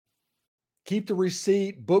Keep the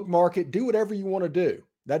receipt, bookmark it, do whatever you want to do.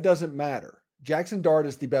 That doesn't matter. Jaxson Dart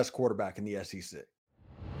is the best quarterback in the SEC.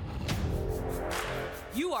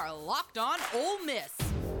 You are Locked On Ole Miss,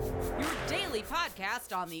 your daily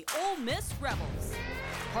podcast on the Ole Miss Rebels.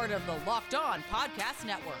 Part of the Locked On Podcast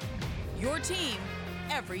Network, your team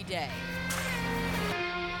every day.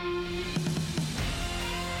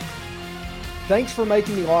 Thanks for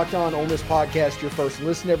making the Locked On Ole Miss podcast your first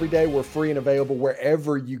listen every day. We're free and available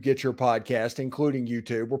wherever you get your podcast, including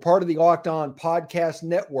YouTube. We're part of the Locked On Podcast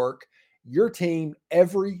Network, your team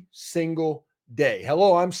every single day.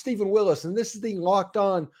 Hello, I'm Stephen Willis, and this is the Locked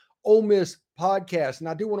On Ole Miss podcast. And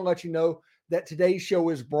I do want to let you know that today's show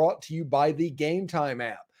is brought to you by the Game Time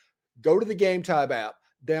app. Go to the Game Time app,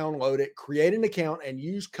 download it, create an account, and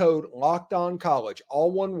use code LOCKEDONCollege,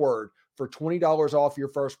 all one word, for $20 off your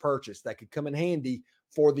first purchase. That could come in handy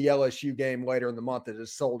for the LSU game later in the month that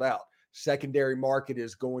is sold out. Secondary market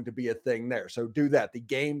is going to be a thing there. So do that, the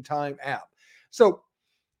Game Time app. So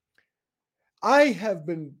I have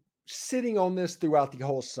been sitting on this throughout the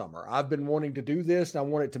whole summer. I've been wanting to do this, and I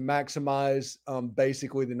want it to maximize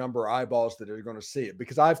basically the number of eyeballs that are going to see it,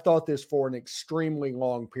 because I've thought this for an extremely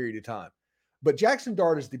long period of time. But Jaxson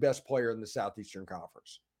Dart is the best player in the Southeastern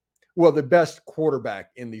Conference. Well, the best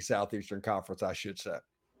quarterback in the Southeastern Conference, I should say.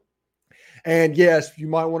 And yes, you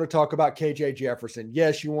might want to talk about KJ Jefferson.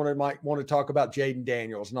 Yes, you might want to talk about Jaden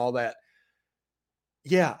Daniels and all that.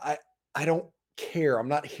 Yeah, I don't care. I'm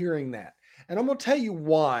not hearing that. And I'm going to tell you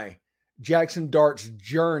why Jaxson Dart's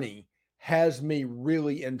journey has me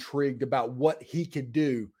really intrigued about what he could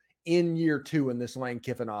do in year two in this Lane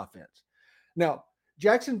Kiffin offense. Now,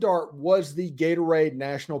 Jaxson Dart was the Gatorade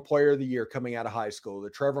National Player of the Year coming out of high school. The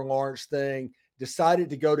Trevor Lawrence thing, decided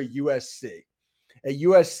to go to USC. At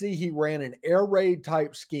USC, he ran an air raid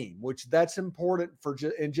type scheme, which that's important for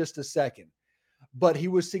in just a second. But he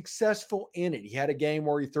was successful in it. He had a game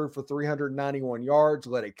where he threw for 391 yards,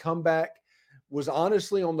 led a comeback, was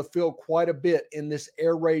honestly on the field quite a bit in this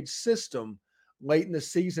air raid system late in the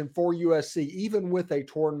season for USC, even with a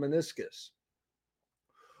torn meniscus.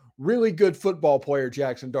 Really good football player,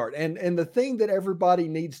 Jaxson Dart. And the thing that everybody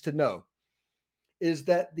needs to know is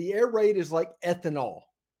that the air raid is like ethanol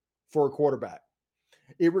for a quarterback.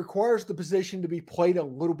 It requires the position to be played a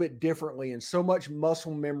little bit differently, and so much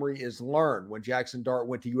muscle memory is learned. When Jaxson Dart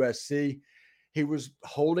went to USC, he was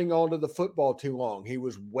holding on to the football too long. He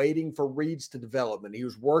was waiting for reads to develop, and he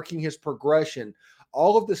was working his progression,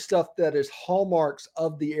 all of the stuff that is hallmarks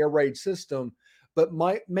of the air raid system, but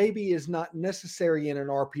maybe is not necessary in an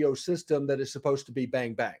RPO system that is supposed to be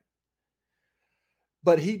bang, bang.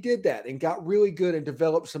 But he did that and got really good and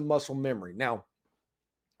developed some muscle memory. Now,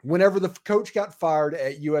 whenever the coach got fired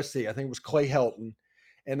at USC, I think it was Clay Helton,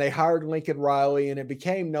 and they hired Lincoln Riley, and it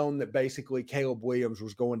became known that basically Caleb Williams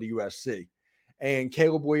was going to USC. And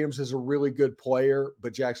Caleb Williams is a really good player,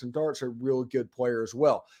 but Jaxson Dart's a really good player as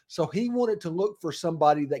well. So he wanted to look for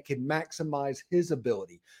somebody that could maximize his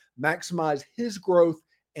ability, maximize his growth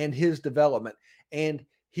and his development. And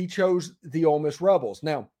he chose the Ole Miss Rebels.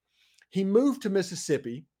 Now, he moved to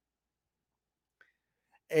Mississippi.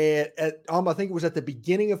 And I think it was at the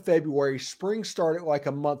beginning of February. Spring started like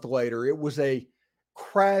a month later. It was a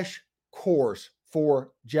crash course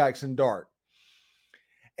for Jaxson Dart.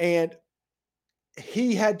 And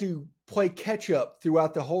he had to play catch up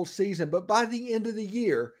throughout the whole season. But by the end of the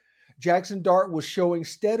year, Jaxson Dart was showing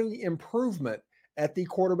steady improvement at the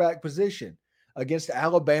quarterback position against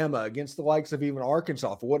Alabama, against the likes of even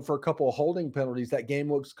Arkansas. If it wasn't for a couple of holding penalties, that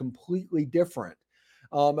game looks completely different.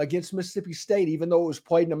 Against Mississippi State, even though it was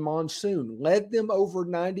played in a monsoon, led them over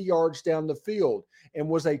 90 yards down the field and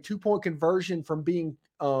was a 2-point conversion from being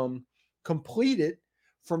completed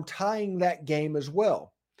from tying that game as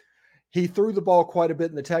well. He threw the ball quite a bit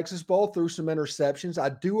in the Texas Bowl, threw some interceptions. I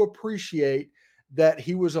do appreciate that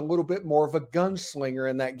he was a little bit more of a gunslinger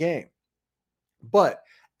in that game. But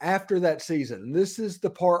after that season, this is the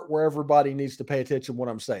part where everybody needs to pay attention to what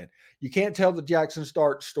I'm saying. You can't tell the Jaxson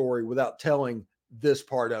Dart story without telling this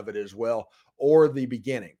part of it as well, or the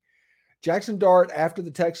beginning. Jaxson Dart, after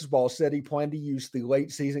the Texas Bowl, said he planned to use the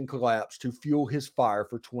late season collapse to fuel his fire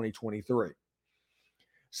for 2023.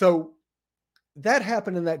 So that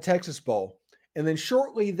happened in that Texas Bowl. And then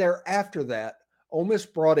shortly thereafter that, Ole Miss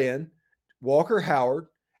brought in Walker Howard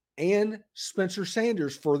and Spencer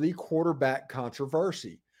Sanders for the quarterback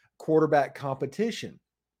controversy, quarterback competition.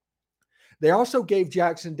 They also gave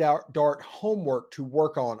Jaxson Dart homework to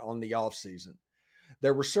work on the offseason.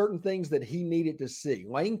 There were certain things that he needed to see.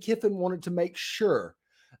 Lane Kiffin wanted to make sure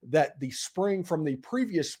that the spring from the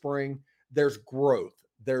previous spring, there's growth,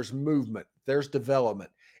 there's movement, there's development.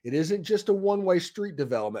 It isn't just a one-way street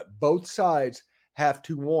development. Both sides have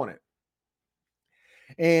to want it.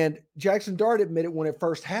 And Jaxson Dart admitted when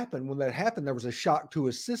that happened, there was a shock to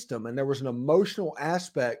his system and there was an emotional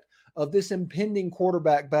aspect of this impending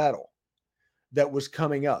quarterback battle that was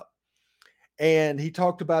coming up. And he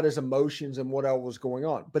talked about his emotions and what else was going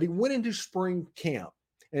on. But he went into spring camp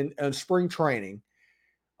and spring training,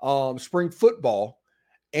 spring football,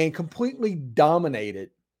 and completely dominated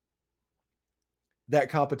that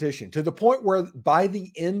competition to the point where by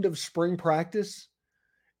the end of spring practice,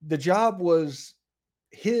 the job was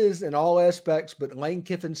his in all aspects, but Lane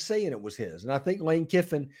Kiffin saying it was his. And I think Lane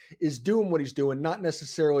Kiffin is doing what he's doing, not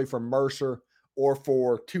necessarily for Mercer or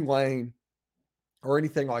for Tulane or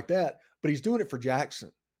anything like that, but he's doing it for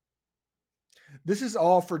Jaxson. This is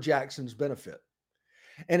all for Jackson's benefit.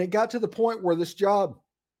 And it got to the point where this job,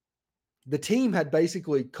 the team had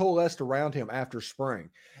basically coalesced around him after spring,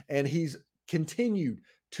 and he's continued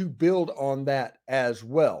to build on that as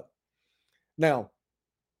well. Now,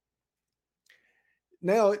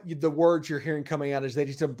 the words you're hearing coming out is that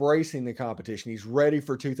he's embracing the competition. He's ready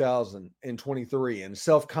for 2023, and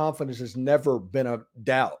self-confidence has never been a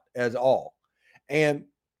doubt at all. And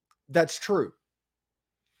that's true.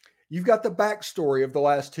 You've got the backstory of the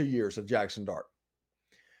last 2 years of Jaxson Dart.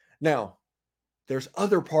 Now, there's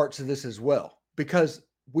other parts of this as well, because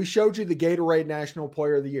we showed you the Gatorade National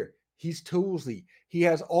Player of the Year. He's toolsy. He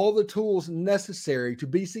has all the tools necessary to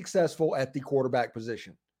be successful at the quarterback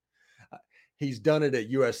position. He's done it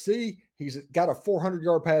at USC. He's got a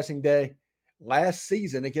 400-yard passing day last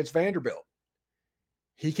season against Vanderbilt.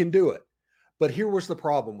 He can do it. But here was the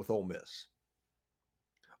problem with Ole Miss.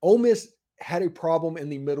 Ole Miss had a problem in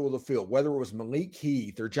the middle of the field, whether it was Malik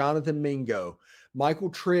Heath or Jonathan Mingo, Michael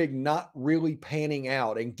Trigg not really panning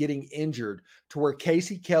out and getting injured to where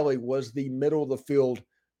Casey Kelly was the middle of the field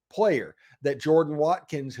player, that Jordan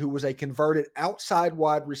Watkins, who was a converted outside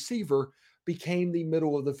wide receiver, became the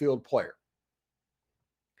middle of the field player.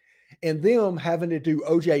 And them having to do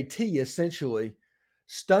OJT essentially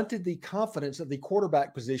stunted the confidence of the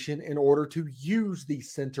quarterback position in order to use the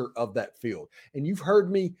center of that field. And you've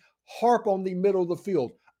heard me harp on the middle of the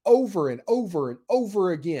field over and over and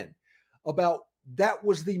over again about that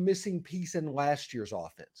was the missing piece in last year's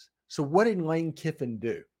offense. So what did Lane Kiffin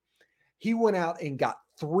do? He went out and got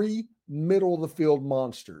 3 middle of the field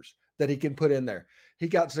monsters that he can put in there. He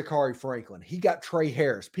got Zachary Franklin. He got Trey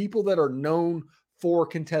Harris, people that are known for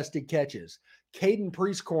contested catches. Caden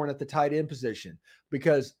Priestcorn at the tight end position,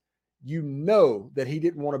 because you know that he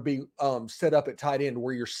didn't want to be set up at tight end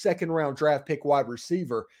where your second round draft pick wide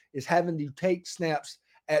receiver is having to take snaps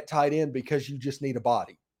at tight end because you just need a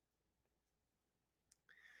body.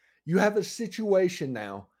 You have a situation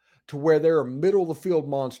now to where there are middle of the field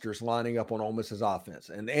monsters lining up on Ole Miss's offense.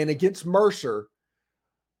 And against Mercer,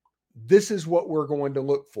 this is what we're going to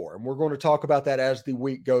look for. And we're going to talk about that as the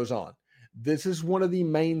week goes on. This is one of the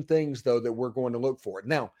main things, though, that we're going to look for.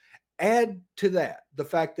 Now, add to that the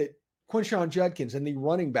fact that Quinshon Judkins and the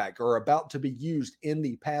running back are about to be used in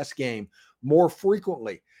the pass game more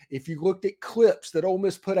frequently. If you looked at clips that Ole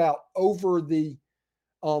Miss put out over the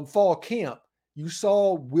fall camp, you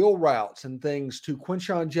saw wheel routes and things to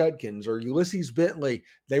Quinshon Judkins or Ulysses Bentley.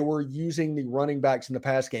 They were using the running backs in the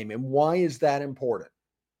pass game. And why is that important?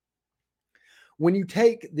 When you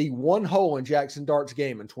take the one hole in Jaxson Dart's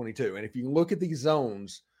game in 22, and if you look at the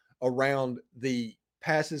zones around the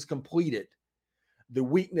passes completed, the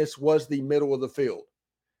weakness was the middle of the field.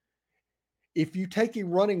 If you take a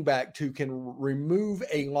running back who can remove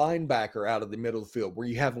a linebacker out of the middle of the field, where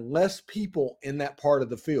you have less people in that part of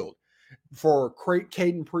the field, for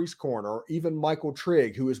Caden Priestcorn or even Michael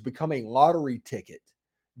Trigg, who has become a lottery ticket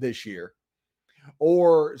this year,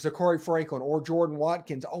 or Zachary Franklin or Jordan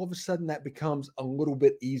Watkins, all of a sudden that becomes a little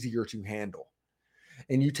bit easier to handle.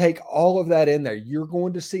 And you take all of that in there, you're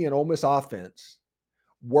going to see an Ole Miss offense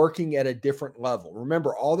working at a different level.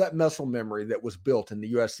 Remember all that muscle memory that was built in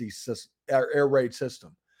the USC air raid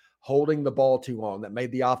system, holding the ball too long, that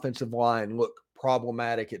made the offensive line look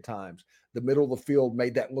problematic at times. The middle of the field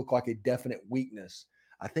made that look like a definite weakness.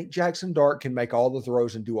 I think Jaxson Dart can make all the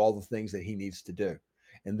throws and do all the things that he needs to do.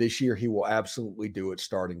 And this year he will absolutely do it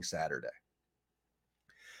starting Saturday.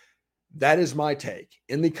 That is my take.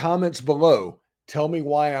 In the comments below, tell me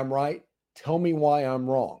why I'm right. Tell me why I'm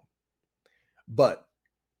wrong. But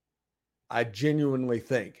I genuinely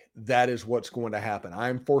think that is what's going to happen.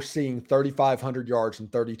 I'm foreseeing 3,500 yards and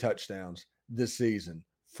 30 touchdowns this season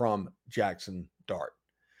from Jaxson Dart.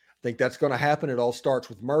 I think that's going to happen. It all starts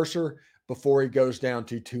with Mercer before he goes down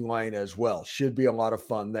to Tulane as well. Should be a lot of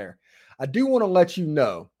fun there. I do want to let you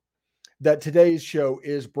know that today's show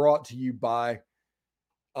is brought to you by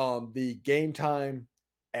the Game Time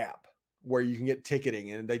app where you can get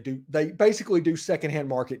ticketing, and they basically do secondhand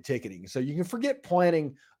market ticketing. So you can forget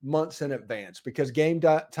planning months in advance because Game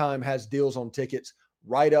Time has deals on tickets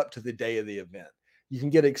right up to the day of the event. You can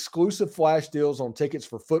get exclusive flash deals on tickets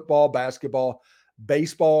for football, basketball,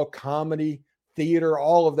 baseball, comedy, theater,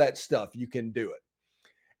 all of that stuff. You can do it.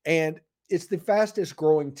 And it's the fastest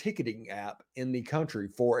growing ticketing app in the country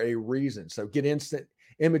for a reason. So get instant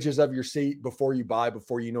images of your seat before you buy,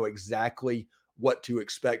 before you know exactly what to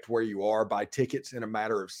expect where you are. Buy tickets in a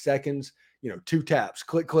matter of seconds, 2 taps,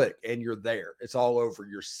 click, click, and you're there. It's all over.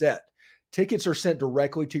 You're set. Tickets are sent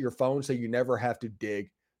directly to your phone, so you never have to dig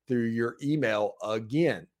through your email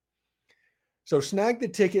again. So snag the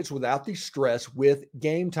tickets without the stress with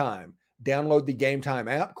Game Time. Download the Game Time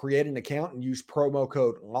app, create an account, and use promo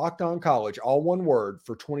code LOCKEDONCollege, all one word,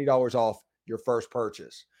 for $20 off your first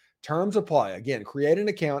purchase. Terms apply. Again, create an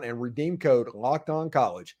account and redeem code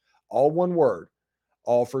LOCKEDONCollege, all one word,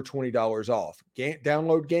 all for $20 off.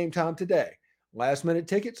 Download Game Time today. Last minute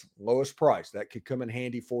tickets, lowest price. That could come in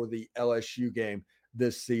handy for the LSU game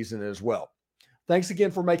this season as well. Thanks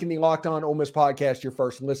again for making the Locked On Ole Miss podcast your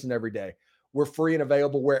first listen every day. We're free and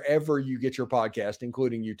available wherever you get your podcast,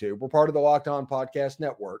 including YouTube. We're part of the Locked On Podcast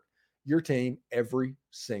Network, your team every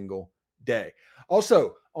single day.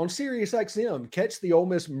 Also, on SiriusXM, catch the Ole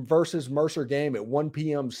Miss versus Mercer game at 1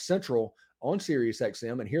 p.m. Central on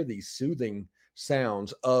SiriusXM and hear the soothing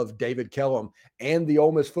sounds of David Kellum and the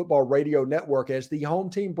Ole Miss Football Radio Network as the home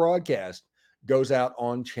team broadcast goes out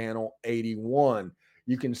on Channel 81.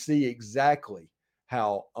 You can see exactly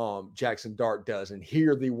how Jaxson Dart does and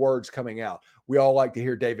hear the words coming out. We all like to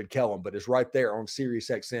hear David Kellum, but it's right there on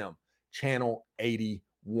SiriusXM, Channel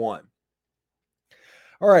 81.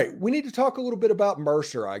 All right, we need to talk a little bit about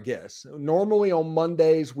Mercer, I guess. Normally on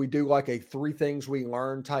Mondays, we do like a 3 things we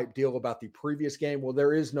learn type deal about the previous game. Well,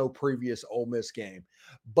 there is no previous Ole Miss game,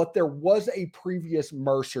 but there was a previous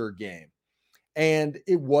Mercer game, and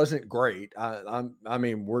it wasn't great. I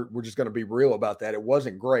mean, we're just going to be real about that. It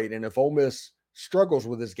wasn't great, and if Ole Miss struggles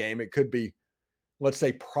with this game, it could be, let's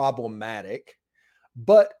say, problematic,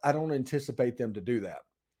 but I don't anticipate them to do that.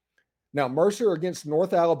 Now, Mercer against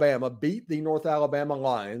North Alabama beat the North Alabama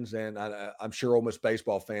Lions, and I'm sure Ole Miss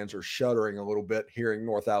baseball fans are shuddering a little bit hearing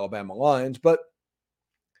North Alabama Lions, but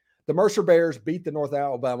the Mercer Bears beat the North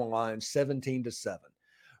Alabama Lions 17-7.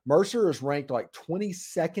 Mercer is ranked like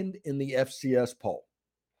 22nd in the FCS poll.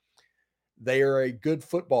 They are a good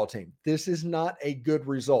football team. This is not a good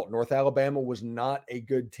result. North Alabama was not a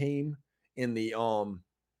good team in the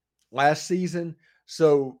last season.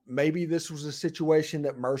 So maybe this was a situation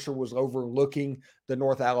that Mercer was overlooking the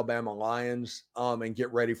North Alabama Lions and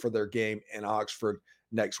get ready for their game in Oxford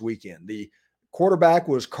next weekend. The quarterback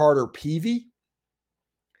was Carter Peavy,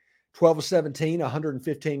 12 of 17,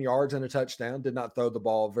 115 yards and a touchdown. Did not throw the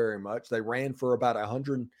ball very much. They ran for about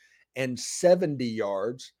 170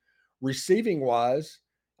 yards. Receiving wise,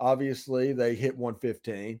 obviously, they hit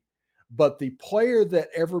 115. But the player that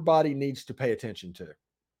everybody needs to pay attention to,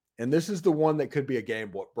 and this is the one that could be a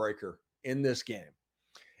game breaker in this game,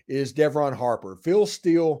 is Devron Harper. Phil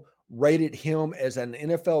Steele rated him as an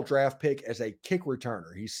NFL draft pick as a kick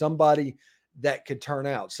returner. He's somebody that could turn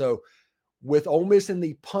out. So with Ole Miss in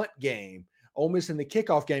the punt game, Ole Miss in the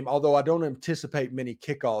kickoff game, although I don't anticipate many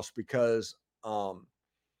kickoffs because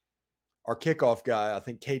our kickoff guy, I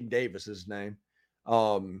think Caden Davis is his name,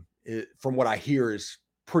 from what I hear, is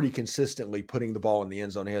pretty consistently putting the ball in the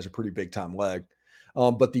end zone. He has a pretty big time leg.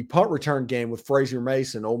 But the punt return game with Frazier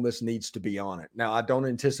Mason, Ole Miss needs to be on it. Now, I don't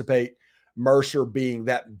anticipate Mercer being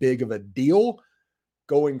that big of a deal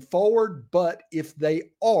going forward, but if they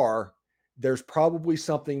are, there's probably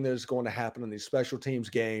something that is going to happen in the special teams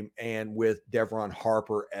game and with Devron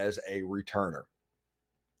Harper as a returner.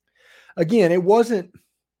 Again, it wasn't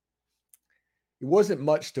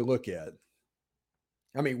much to look at.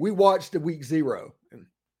 I mean, we watched the week 0.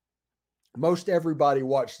 Most everybody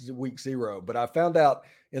watched week 0, but I found out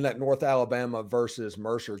in that North Alabama versus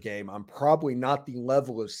Mercer game, I'm probably not the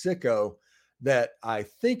level of sicko that I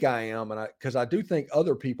think I am. And because I do think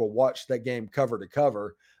other people watched that game cover to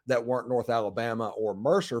cover that weren't North Alabama or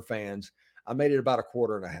Mercer fans. I made it about a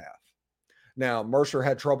quarter and a half. Now, Mercer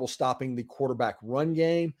had trouble stopping the quarterback run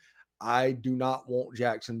game. I do not want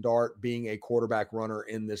Jaxson Dart being a quarterback runner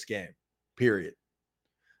in this game, period.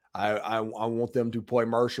 I want them to play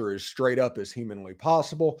Mercer as straight up as humanly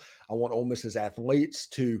possible. I want Ole Miss's athletes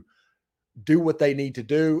to do what they need to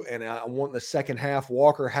do. And I want the second half,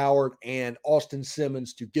 Walker Howard and Austin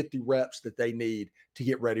Simmons to get the reps that they need to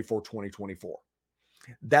get ready for 2024.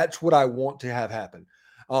 That's what I want to have happen.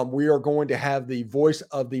 We are going to have the voice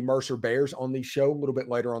of the Mercer Bears on the show a little bit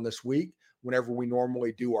later on this week. Whenever we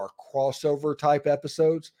normally do our crossover type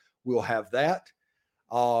episodes, we'll have that.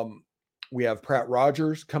 We have Pratt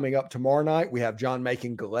Rogers coming up tomorrow night. We have John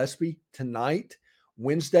Macon Gillespie tonight.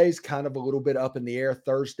 Wednesday's kind of a little bit up in the air.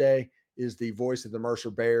 Thursday is the voice of the Mercer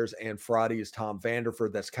Bears, and Friday is Tom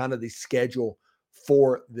Vanderford. That's kind of the schedule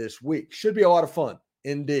for this week. Should be a lot of fun,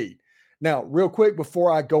 indeed. Now, real quick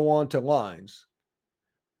before I go on to lines,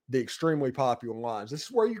 the extremely popular lines, this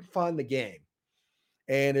is where you can find the game.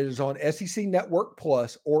 And it is on SEC Network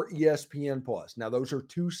Plus or ESPN Plus. Now, those are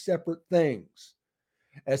two separate things.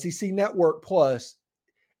 SEC Network Plus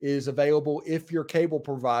is available if your cable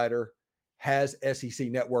provider has SEC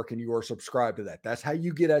Network and you are subscribed to that. That's how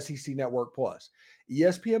you get SEC Network Plus.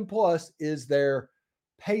 ESPN Plus is their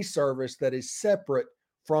pay service that is separate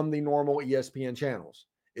from the normal ESPN channels.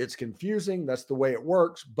 It's confusing. That's the way it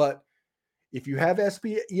works. But if you have SEC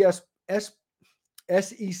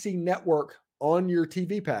Network on your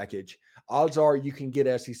TV package, odds are you can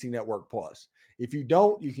get SEC Network Plus. If you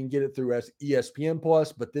don't, you can get it through ESPN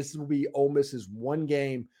Plus, but this will be Ole Miss's one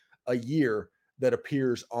game a year that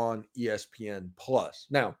appears on ESPN Plus.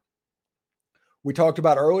 Now, we talked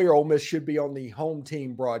about earlier, Ole Miss should be on the home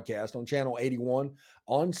team broadcast on Channel 81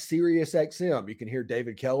 on Sirius XM. You can hear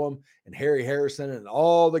David Kellum and Harry Harrison and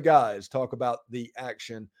all the guys talk about the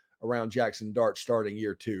action around Jaxson Dart starting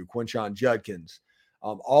year 2, Quinshon Judkins.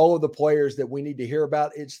 All of the players that we need to hear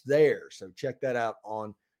about, it's there. So check that out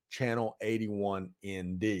on Channel 81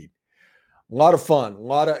 indeed. A lot of fun, a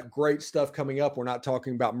lot of great stuff coming up. We're not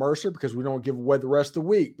talking about Mercer because we don't give away the rest of the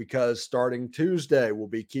week, because starting Tuesday will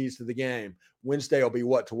be keys to the game. Wednesday will be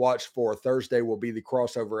what to watch for. Thursday will be the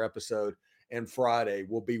crossover episode. And Friday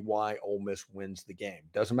will be why Ole Miss wins the game.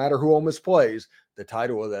 Doesn't matter who Ole Miss plays. The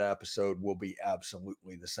title of that episode will be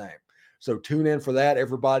absolutely the same. So tune in for that.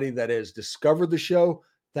 Everybody that has discovered the show,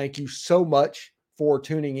 thank you so much for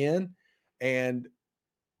tuning in. And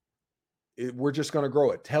we're just going to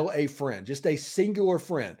grow it. Tell a friend, just a singular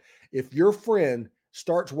friend. If your friend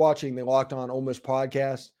starts watching the Locked On Ole Miss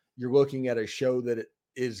podcast, you're looking at a show that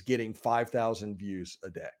is getting 5,000 views a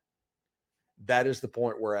day. That is the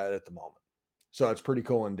point we're at the moment. So it's pretty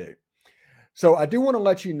cool indeed. So I do want to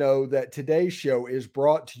let you know that today's show is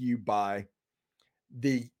brought to you by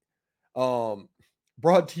Athletic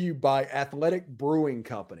Brewing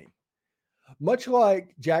Company. Much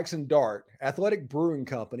like Jaxson Dart, Athletic Brewing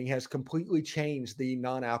Company has completely changed the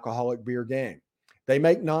non-alcoholic beer game. They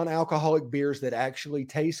make non-alcoholic beers that actually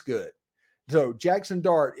taste good. So Jaxson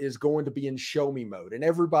Dart is going to be in show me mode, and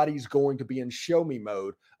everybody's going to be in show me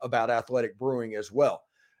mode about Athletic Brewing as well.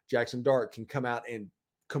 Jaxson Dart can come out and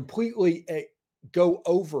completely go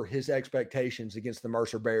over his expectations against the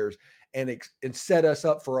Mercer Bears and set us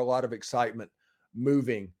up for a lot of excitement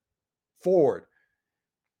moving forward.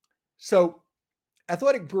 So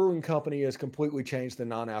Athletic Brewing Company has completely changed the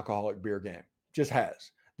non-alcoholic beer game. Just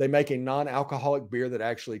has. They make a non-alcoholic beer that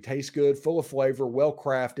actually tastes good, full of flavor,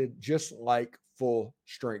 well-crafted, just like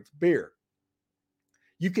full-strength beer.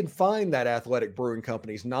 You can find that Athletic Brewing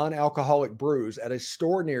Company's non-alcoholic brews at a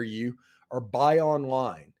store near you or buy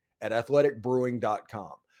online at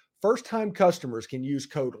athleticbrewing.com. First-time customers can use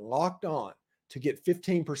code LOCKEDON to get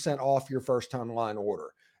 15% off your first online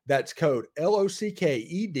order. That's code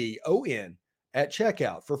LOCKEDON at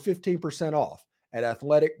checkout for 15% off at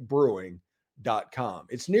athleticbrewing.com.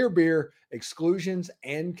 It's near beer. Exclusions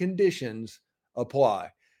and conditions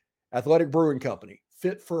apply. Athletic Brewing Company,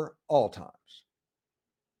 fit for all times.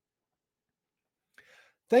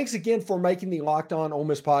 Thanks again for making the Locked On Ole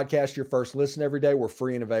Miss podcast your first listen every day. We're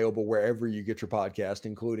free and available wherever you get your podcast,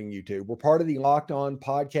 including YouTube. We're part of the Locked On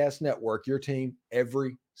Podcast Network, your team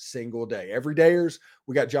every single day. Every dayers,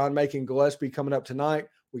 we got John Macon Gillespie coming up tonight.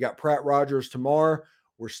 We got Pratt Rogers tomorrow.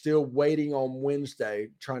 We're still waiting on Wednesday,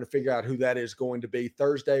 trying to figure out who that is going to be.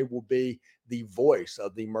 Thursday will be the voice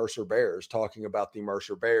of the Mercer Bears, talking about the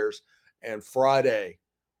Mercer Bears. And Friday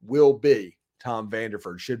will be Tom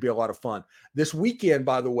Vanderford. Should be a lot of fun. This weekend,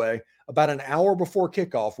 by the way, about an hour before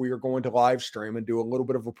kickoff, we are going to live stream and do a little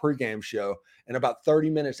bit of a pregame show. And about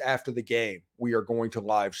 30 minutes after the game, we are going to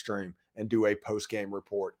live stream and do a post-game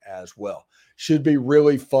report as well. Should be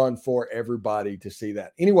really fun for everybody to see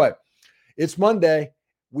that. Anyway, it's Monday.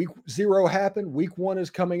 Week 0 happened. Week 1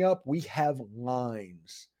 is coming up. We have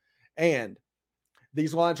lines. And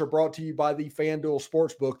these lines are brought to you by the FanDuel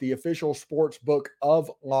Sportsbook, the official sportsbook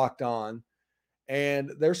of Locked On.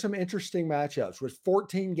 And there's some interesting matchups with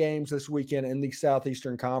 14 games this weekend in the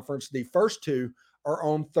Southeastern Conference. The first 2 are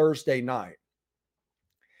on Thursday night.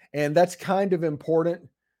 And that's kind of important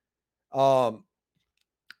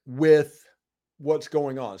with what's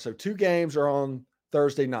going on. So 2 games are on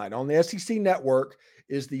Thursday night. On the SEC network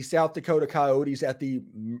is the South Dakota Coyotes at the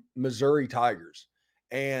Missouri Tigers.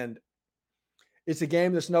 And it's a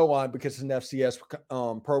game that's no line because it's an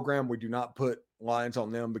FCS program. We do not put lines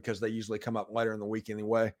on them because they usually come up later in the week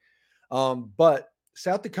anyway. But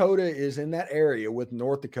South Dakota is in that area with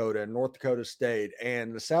North Dakota and North Dakota State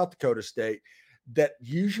and the South Dakota State that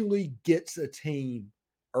usually gets a team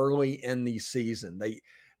early in the season.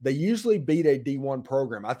 They usually beat a D1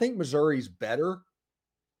 program. I think Missouri's better.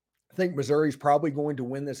 I think Missouri's probably going to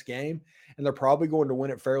win this game, and they're probably going to win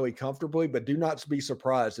it fairly comfortably, but do not be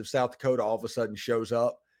surprised if South Dakota all of a sudden shows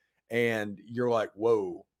up and you're like,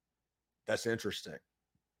 whoa, that's interesting.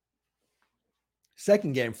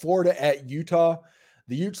 Second game, Florida at Utah.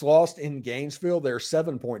 The Utes lost in Gainesville. They're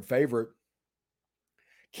 7-point favorite.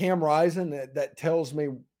 Cam Rising, that tells me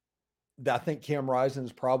that I think Cam Rising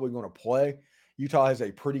is probably going to play. Utah has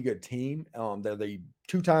a pretty good team. They're the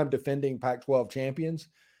 2-time defending Pac-12 champions.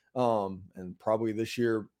 And probably this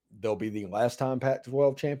year they'll be the last time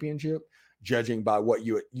Pac-12 championship, judging by what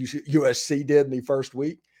USC did in the first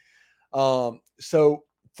week. So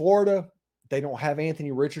Florida, they don't have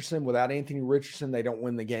Anthony Richardson. Without Anthony Richardson, they don't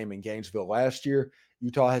win the game in Gainesville last year.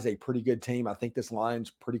 Utah has a pretty good team. I think this line's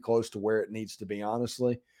pretty close to where it needs to be,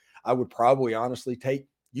 honestly. I would probably honestly take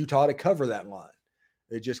Utah to cover that line.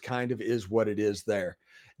 It just kind of is what it is there.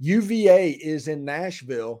 UVA is in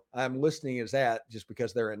Nashville. I'm listening as that just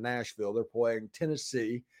because they're in Nashville. They're playing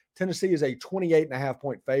Tennessee. Tennessee is a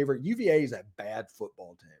 28.5-point favorite. UVA is a bad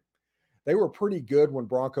football team. They were pretty good when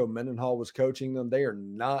Bronco Mendenhall was coaching them. They are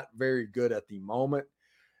not very good at the moment.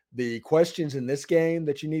 The questions in this game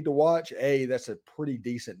that you need to watch, that's a pretty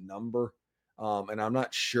decent number. And I'm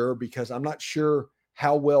not sure because I'm not sure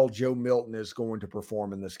how well Joe Milton is going to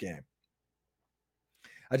perform in this game.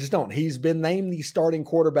 I just don't. He's been named the starting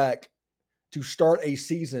quarterback to start a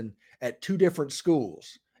season at 2 different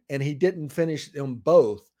schools, and he didn't finish them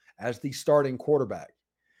both as the starting quarterback.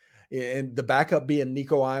 And the backup being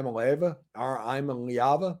Nico Imaliava.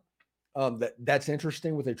 That's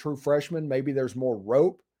interesting with a true freshman. Maybe there's more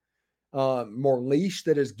rope, more leash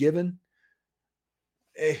that is given.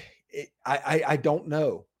 I don't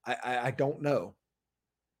know. I don't know.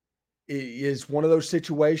 It is one of those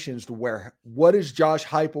situations to where what is Josh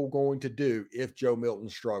Heupel going to do if Joe Milton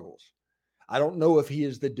struggles? I don't know if he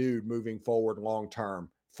is the dude moving forward long-term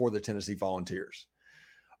for the Tennessee Volunteers.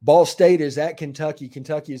 Ball State is at Kentucky.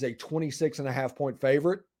 Kentucky is a 26.5-point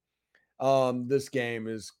favorite. This game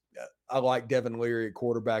is, I like Devin Leary at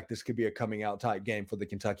quarterback. This could be a coming out type game for the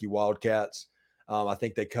Kentucky Wildcats. I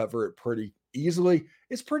think they cover it pretty easily.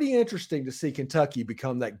 It's pretty interesting to see Kentucky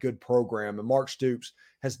become that good program, and Mark Stoops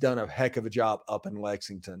has done a heck of a job up in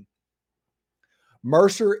Lexington.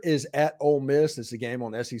 Mercer is at Ole Miss. It's a game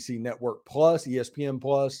on SEC Network Plus, ESPN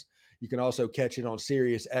Plus. You can also catch it on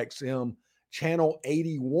Sirius XM Channel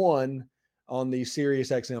 81 on the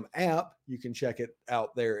Sirius XM app. You can check it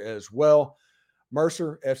out there as well.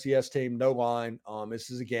 Mercer, FCS team, no line.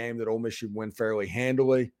 This is a game that Ole Miss should win fairly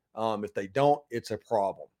handily. If they don't, it's a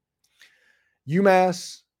problem.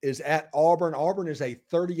 UMass is at Auburn. Auburn is a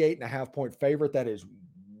 38.5-point favorite. That is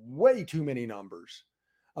way too many numbers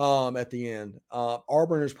at the end.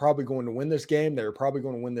 Auburn is probably going to win this game. They're probably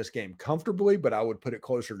going to win this game comfortably, but I would put it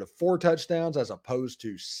closer to 4 touchdowns as opposed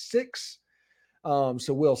to 6. So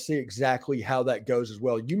we'll see exactly how that goes as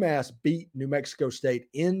well. UMass beat New Mexico State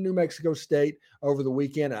in New Mexico State over the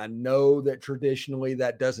weekend. I know that traditionally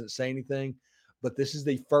that doesn't say anything, but this is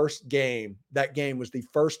the first game. That game was the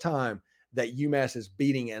first time that UMass is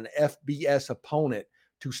beating an FBS opponent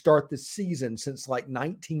to start the season since like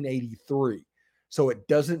 1983. So it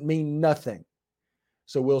doesn't mean nothing.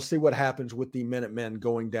 So we'll see what happens with the Minutemen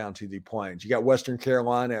going down to the Plains. You got Western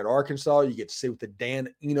Carolina at Arkansas. You get to see what the Dan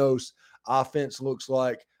Enos offense looks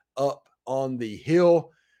like up on the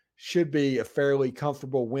hill. Should be a fairly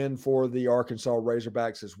comfortable win for the Arkansas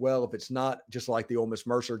Razorbacks as well. If it's not, just like the Ole Miss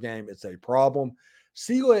Mercer game, it's a problem.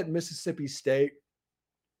 Sela at Mississippi State.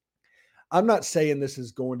 I'm not saying this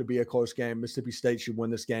is going to be a close game. Mississippi State should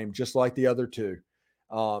win this game just like the other two,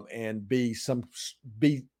 and be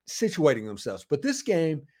situating themselves. But this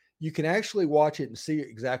game, you can actually watch it and see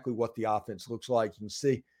exactly what the offense looks like. You can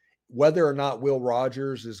see whether or not Will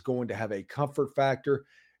Rogers is going to have a comfort factor.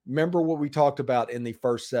 Remember what we talked about in the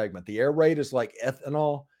first segment. The air raid is like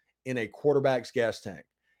ethanol in a quarterback's gas tank.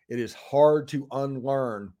 It is hard to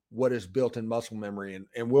unlearn what is built in muscle memory.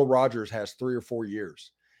 And Will Rogers has 3 or 4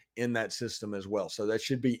 years in that system as well. So that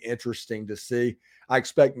should be interesting to see. I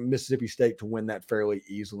expect Mississippi State to win that fairly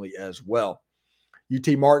easily as well.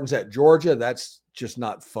 UT Martin's at Georgia. That's just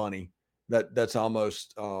not funny. That's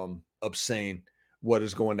almost obscene what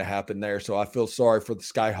is going to happen there. So I feel sorry for the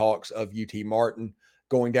Skyhawks of UT Martin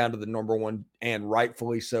going down to the number one and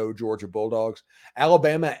rightfully so Georgia Bulldogs.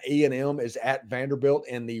 Alabama A&M is at Vanderbilt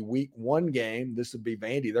in the week 1 game. This would be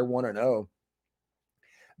Vandy. They're 1-0.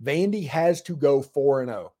 Vandy has to go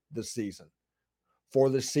 4-0 this season for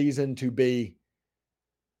the season to be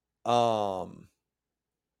a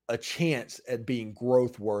chance at being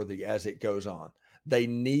growth worthy as it goes on. They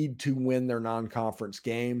need to win their non-conference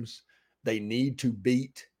games. They need to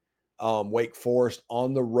beat Wake Forest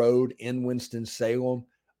on the road in Winston-Salem.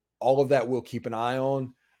 All of that we'll keep an eye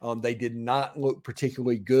on. They did not look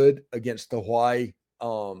particularly good against the Hawaii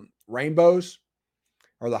Rainbows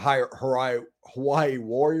or the Hawaii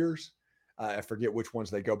Warriors. I forget which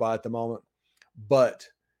ones they go by at the moment. But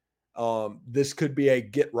this could be a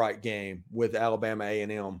get-right game with Alabama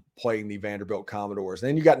A&M playing the Vanderbilt Commodores.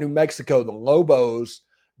 Then you got New Mexico, the Lobos,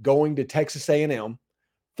 going to Texas A&M.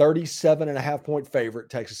 37.5-point favorite,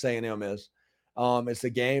 Texas A&M is. It's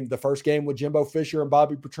the first game with Jimbo Fisher and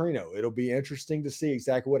Bobby Petrino. It'll be interesting to see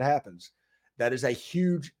exactly what happens. That is a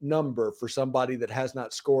huge number for somebody that has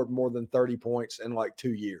not scored more than 30 points in like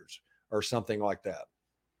 2 years or something like that.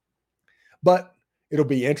 But it'll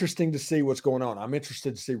be interesting to see what's going on. I'm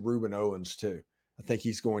interested to see Ruben Owens too. I think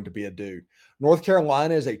he's going to be a dude. North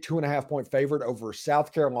Carolina is a 2.5-point favorite over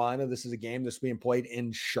South Carolina. This is a game that's being played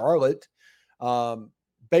in Charlotte.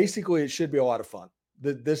 Basically, it should be a lot of fun.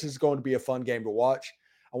 This is going to be a fun game to watch.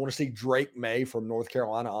 I want to see Drake May from North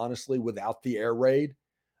Carolina, honestly, without the air raid.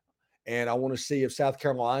 And I want to see if South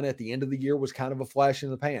Carolina at the end of the year was kind of a flash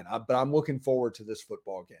in the pan. But I'm looking forward to this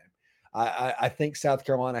football game. I think South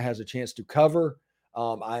Carolina has a chance to cover.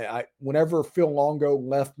 Whenever Phil Longo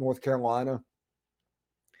left North Carolina,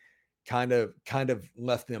 kind of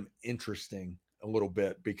left them interesting a little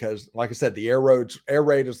bit because, like I said, the air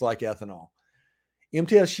raid is like ethanol.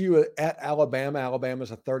 MTSU at Alabama. Alabama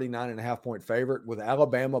is a 39.5-point favorite with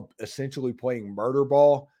Alabama essentially playing murder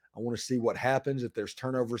ball. I want to see what happens if there's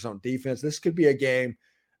turnovers on defense. This could be a game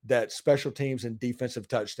that special teams and defensive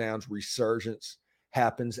touchdowns resurgence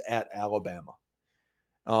happens at Alabama.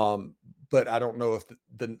 But I don't know if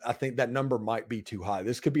I think that number might be too high.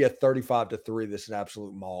 This could be a 35-3. This is an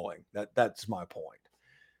absolute mauling. That's my point.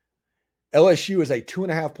 LSU is a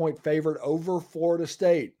 2.5-point favorite over Florida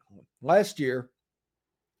State. Last year,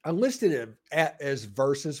 I listed it as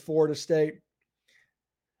versus Florida State.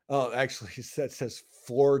 Actually, that says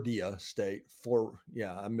Florida State.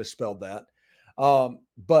 I misspelled that.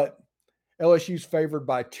 But LSU's favored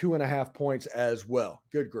by 2.5 points as well.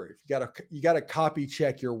 Good grief. You got to copy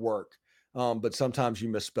check your work. But sometimes you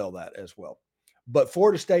misspell that as well. But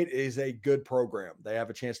Florida State is a good program. They have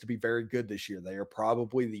a chance to be very good this year. They are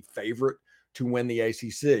probably the favorite to win the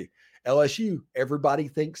ACC. LSU, everybody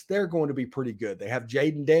thinks they're going to be pretty good. They have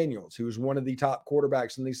Jaden Daniels, who is one of the top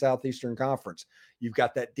quarterbacks in the Southeastern Conference. You've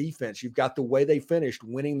got that defense. You've got the way they finished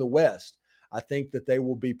winning the West. I think that they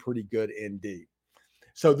will be pretty good indeed.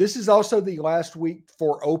 So this is also the last week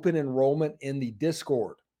for open enrollment in the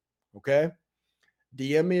Discord. Okay?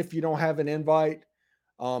 DM me if you don't have an invite,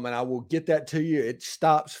 and I will get that to you. It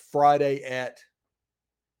stops Friday at,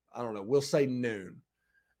 we'll say noon.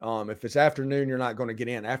 If it's afternoon, you're not going to get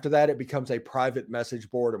in. After that, it becomes a private message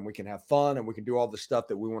board, and we can have fun, and we can do all the stuff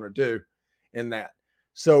that we want to do in that.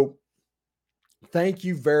 So thank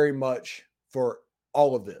you very much for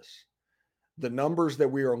all of this. The numbers that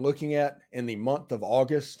we are looking at in the month of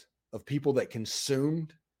August of people that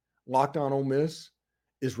consumed Locked On Ole Miss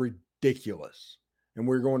is ridiculous. And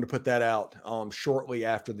we're going to put that out shortly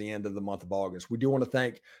after the end of the month of August. We do want to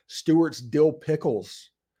thank Stewart's Dill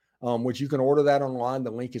Pickles, which you can order that online.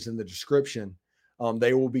 The link is in the description.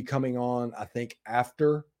 They will be coming on, I think,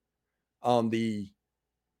 after the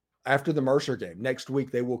Mercer game. Next week,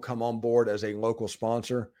 they will come on board as a local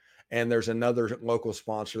sponsor. And there's another local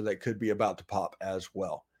sponsor that could be about to pop as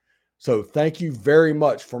well. So thank you very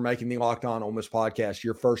much for making the Locked On Ole Miss podcast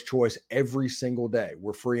your first choice every single day.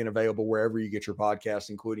 We're free and available wherever you get your podcasts,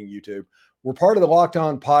 including YouTube. We're part of the Locked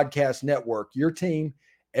On Podcast Network, your team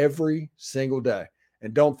every single day.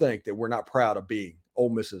 And don't think that we're not proud of being Ole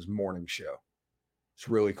Miss's morning show. It's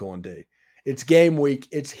really cool indeed. It's game week.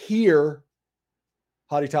 It's here.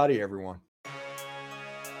 Hotty toddy, everyone.